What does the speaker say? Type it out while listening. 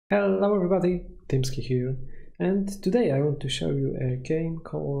Hello everybody, Timski here, and today I want to show you a game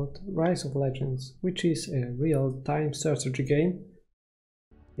called Rise of Legends, which is a real-time strategy game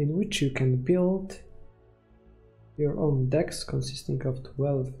in which you can build your own decks consisting of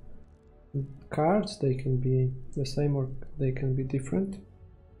 12 cards. They can be the same or they can be different,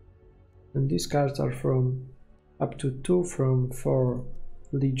 and these cards are from up to 2 from 4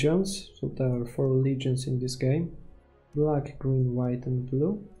 legions, so there are 4 legions in this game: black, green, white and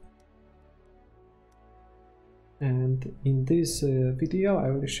blue. And in this video I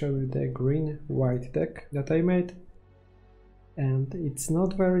will show you the green-white deck that I made, and it's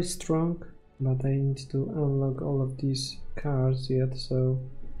not very strong, but I need to unlock all of these cards yet, so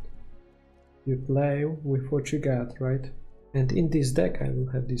you play with what you got, right? And in this deck I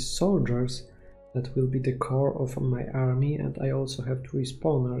will have these soldiers that will be the core of my army, and I also have 3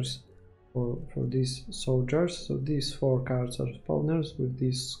 spawners for these soldiers. So these 4 cards are spawners with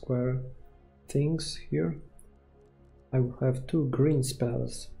these square things here. I will have 2 green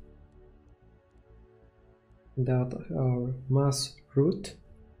spells that are Mass Root,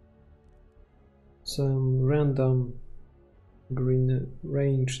 some random green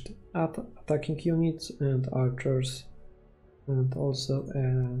ranged attacking units and archers, and also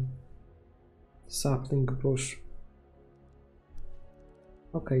a sapling bush.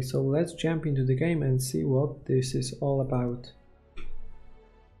 Okay, so let's jump into the game and see what this is all about.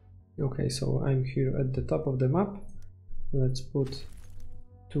 Okay, so I'm here at the top of the map. Let's put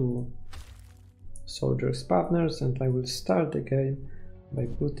 2 soldiers partners, and I will start the game by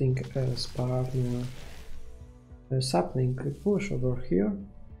putting a sapling bush over here,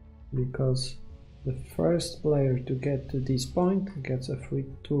 because the first player to get to this point gets a free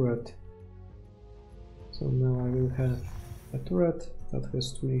turret. So now I will have a turret that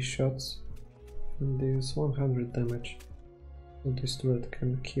has 3 shots and deals 100 damage. So this turret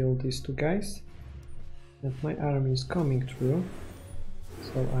can kill these 2 guys. And my army is coming through,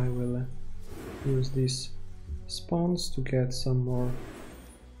 so I will use these spawns to get some more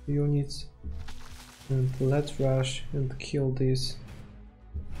units, and let's rush and kill this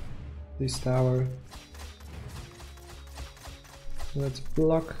tower. Let's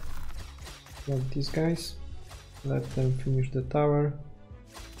block these guys, let them finish the tower,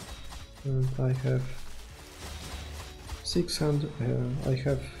 and I have 600. I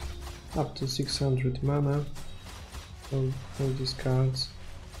have up to 600 mana for these cards.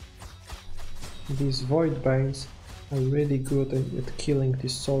 These void banes are really good at killing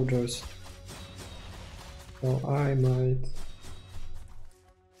these soldiers, so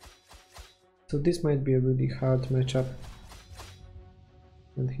this might be a really hard matchup.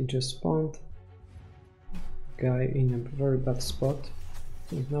 And he just spawned guy in a very bad spot,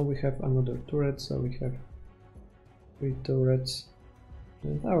 and now we have another turret, so we have 3 turrets.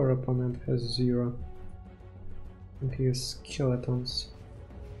 And our opponent has 0, and he has skeletons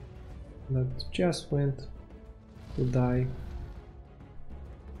that just went to die.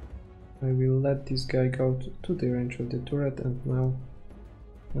 I will let this guy go to the range of the turret, and now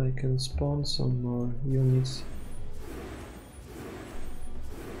I can spawn some more units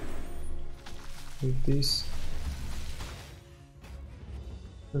with this,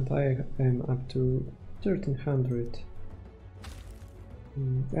 and I am up to 1300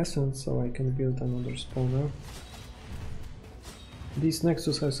 essence, so I can build another spawner. This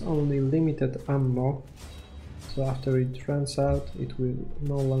Nexus has only limited ammo, so after it runs out it will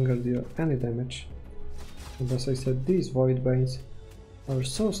no longer deal any damage. And as I said, these void banes are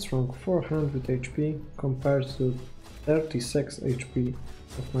so strong, 400 HP compared to 36 HP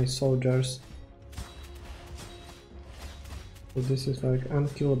of my soldiers. So this is like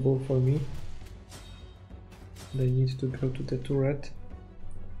unkillable for me. They need to go to the turret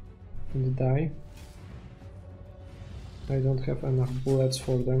and die. I don't have enough bullets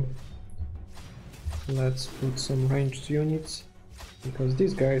for them. Let's put some ranged units, because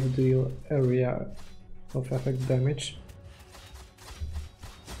these guys deal area of effect damage.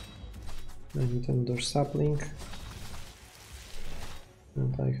 I need another sapling,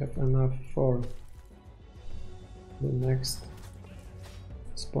 and I have enough for the next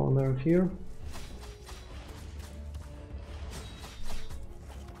spawner here.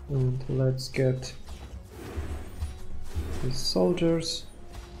 And let's get these soldiers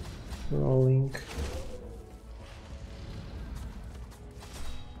rolling.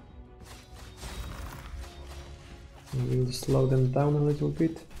 I will slow them down a little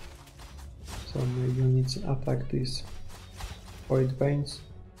bit, so my units attack these void banes.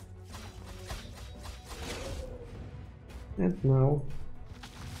 And now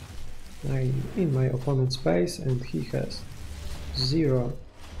I'm in my opponent's base, and he has 0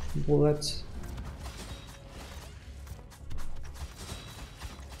 bullets.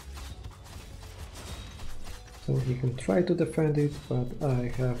 So he can try to defend it, but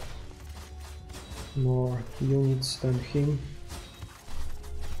I have more units than him.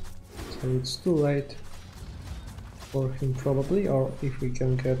 So it's too late for him probably, or if we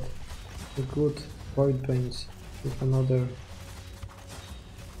can get a good void veins with another,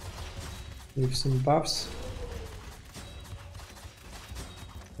 with some buffs,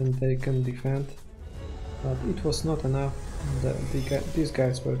 and they can defend, but it was not enough. These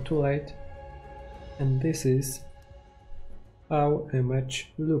guys were too late, and this is how a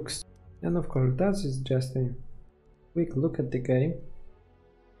match looks. And of course that is just a quick look at the game.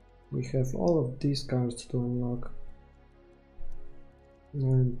 We have all of these cards to unlock,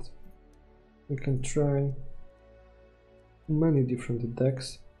 and we can try many different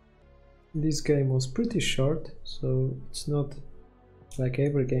decks. This game was pretty short, so it's not like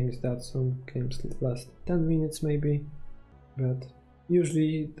every game is that. Some games last 10 minutes maybe, but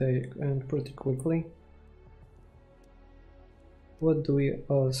usually they end pretty quickly. What do we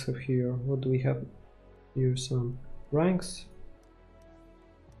else have here? What do we have here? Some ranks.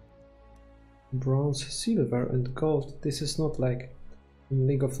 Bronze, silver and gold. This is not like in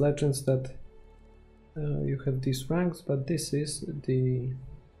League of Legends that you have these ranks, but this is the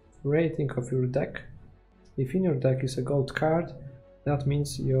rating of your deck. If in your deck is a gold card, that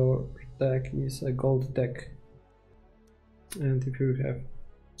means your deck is a gold deck. And if you have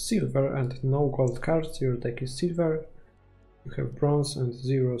silver and no gold cards, your deck is silver. You have bronze and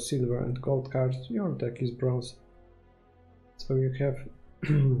 0 silver and gold cards, your deck is bronze. So you have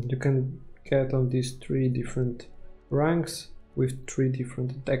you can get on these 3 different ranks with 3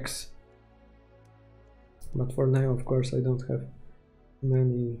 different decks. But for now, of course, I don't have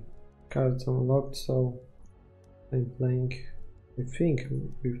many cards unlocked, so I'm playing, I think,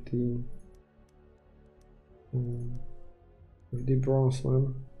 with the bronze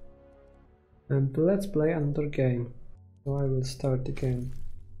one. And let's play another game. So I will start the game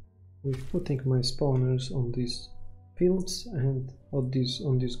with putting my spawners on these fields and on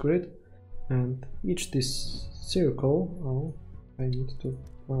this grid, and each this circle. Oh, I need to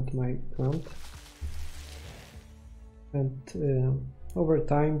plant my plant. And over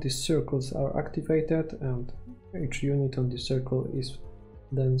time these circles are activated, and each unit on the circle is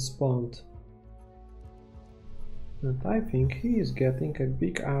then spawned. And I think he is getting a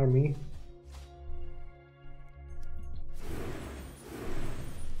big army.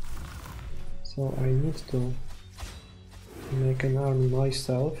 So I need to make an army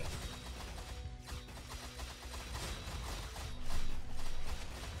myself.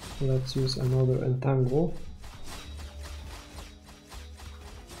 Let's use another entangle.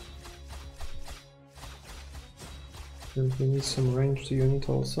 And we need some ranged unit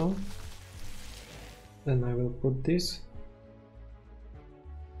also. Then I will put this.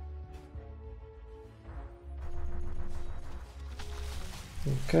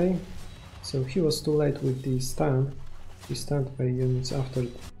 Okay. So he was too late with the stand. He stunned my units after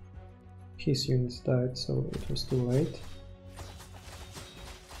his units died, so it was too late.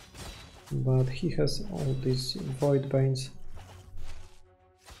 But he has all these void veins,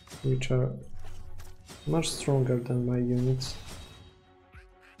 which are much stronger than my units.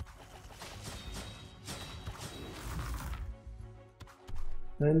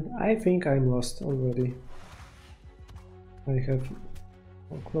 And I think I'm lost already. I have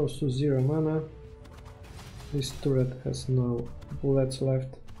close to 0 mana. This turret has no bullets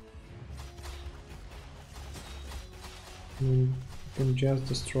left. And I can just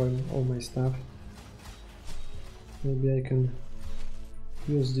destroy all my stuff. Maybe I can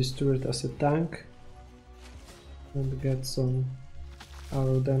use this turret as a tank and get some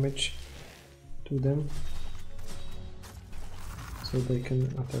arrow damage to them, so they can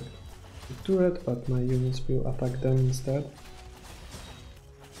attack the turret, but my units will attack them instead.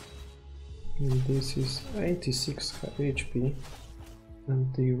 And this is 86 HP,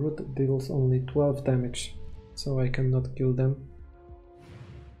 and the root deals only 12 damage, so I cannot kill them.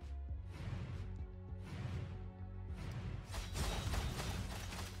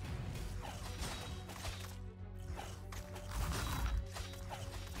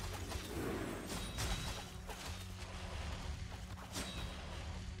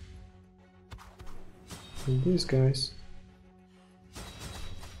 And these guys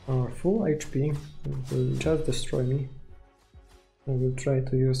are full HP and will just destroy me. I will try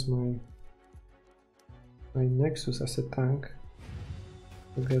to use my Nexus as a tank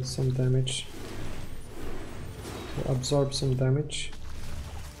to get some damage, to absorb some damage.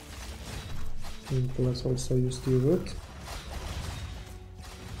 And let's also use the root.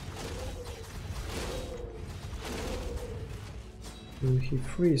 And he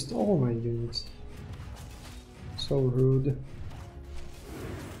freezed all my units. So rude.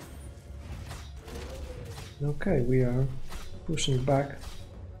 Okay, we are pushing back,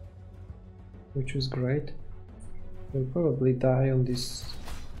 which is great. We'll probably die on this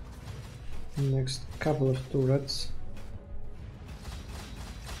next couple of turrets.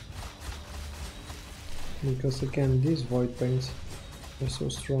 Because again, these void paints are so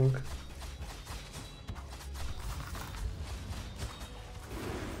strong.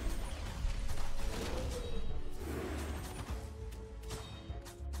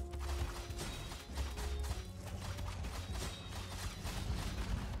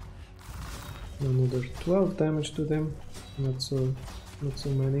 Another 12 damage to them, not so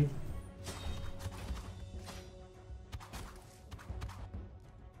many.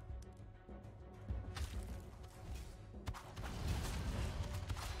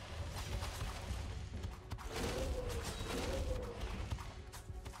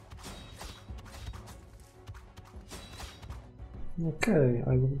 Okay,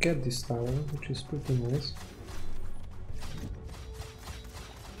 I will get this tower, which is pretty nice.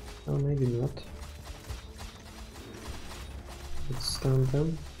 Or maybe not. Let's stun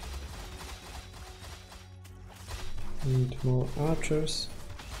them. Need more archers.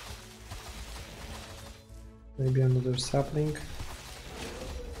 Maybe another sapling.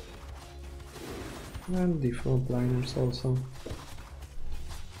 And the frontliners also.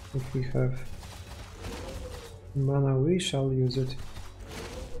 If we have mana, we shall use it.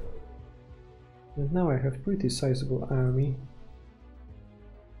 And now I have pretty sizable army.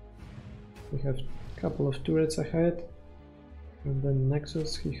 We have a couple of turrets ahead, and then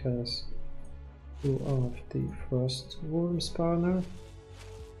Nexus, he has 2 of the frost worm spawner,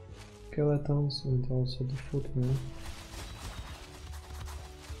 skeletons, and also the footman.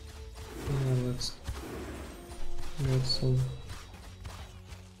 Now let's get some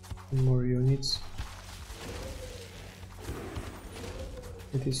more units.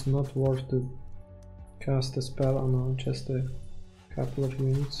 It is not worth to cast a spell on just a couple of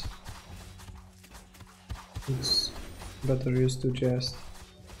units. It's better used to just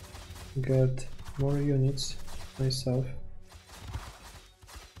get more units myself.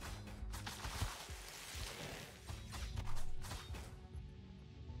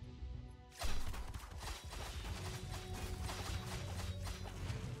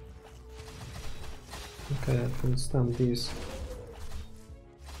 Okay, I can stun these.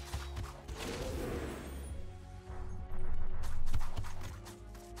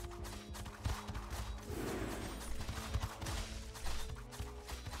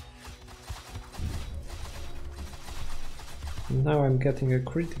 Now I'm getting a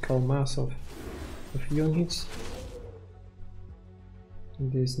critical mass of units.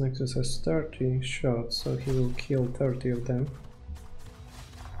 This Nexus has 30 shots, so he will kill 30 of them.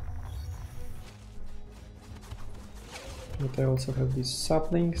 But I also have these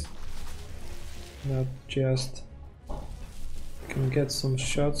saplings that just can get some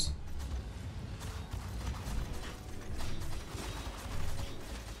shots.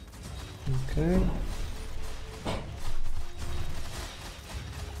 Okay.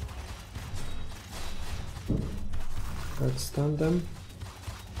 Let's stun them.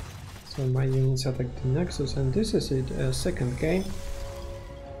 So my units attack the Nexus, and this is it, a second game.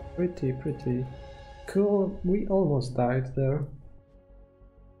 Pretty cool. We almost died there,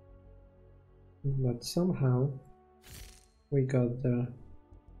 but somehow we got there.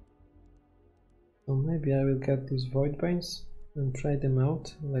 So maybe I will get these void paints and try them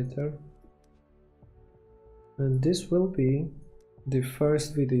out later. And this will be the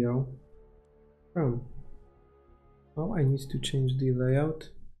first video from... Oh, I need to change the layout.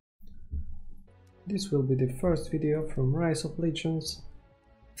 This will be the first video from Rise of Legends.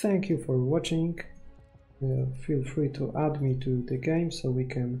 Thank you for watching. Feel free to add me to the game so we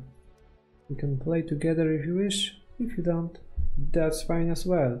can play together if you wish. If you don't, that's fine as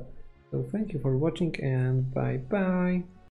well. So thank you for watching, and bye bye.